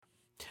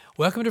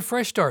Welcome to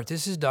Fresh Start.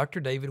 This is Dr.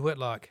 David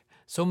Whitlock.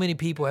 So many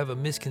people have a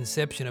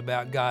misconception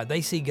about God.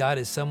 They see God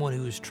as someone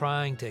who is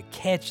trying to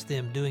catch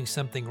them doing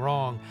something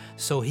wrong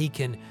so he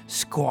can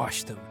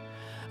squash them.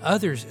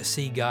 Others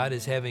see God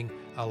as having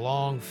a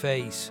long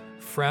face,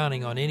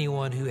 frowning on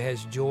anyone who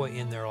has joy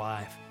in their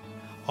life.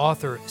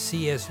 Author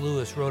C.S.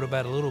 Lewis wrote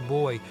about a little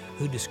boy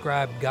who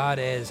described God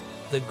as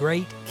the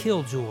great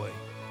killjoy.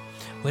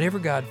 Whenever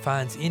God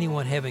finds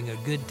anyone having a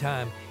good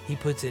time, he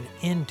puts an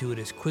end to it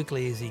as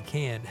quickly as he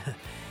can.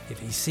 If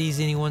he sees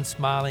anyone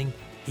smiling,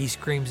 he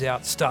screams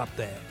out, "Stop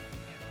that."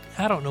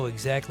 I don't know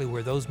exactly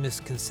where those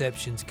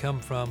misconceptions come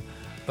from,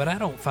 but I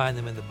don't find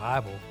them in the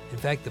Bible. In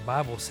fact, the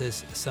Bible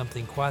says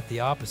something quite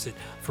the opposite.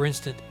 For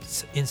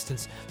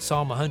instance,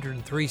 Psalm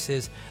 103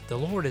 says, "The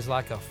Lord is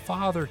like a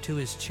father to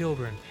his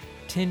children,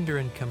 tender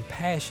and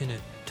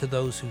compassionate to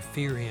those who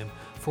fear him,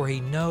 for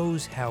he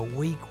knows how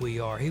weak we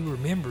are. He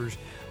remembers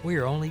we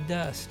are only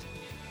dust."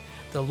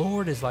 The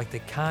Lord is like the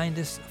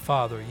kindest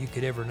father you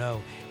could ever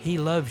know. He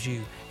loves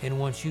you and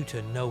wants you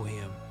to know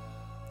him.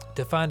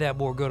 To find out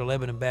more, go to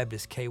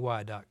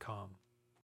LebanonBaptistKY.com.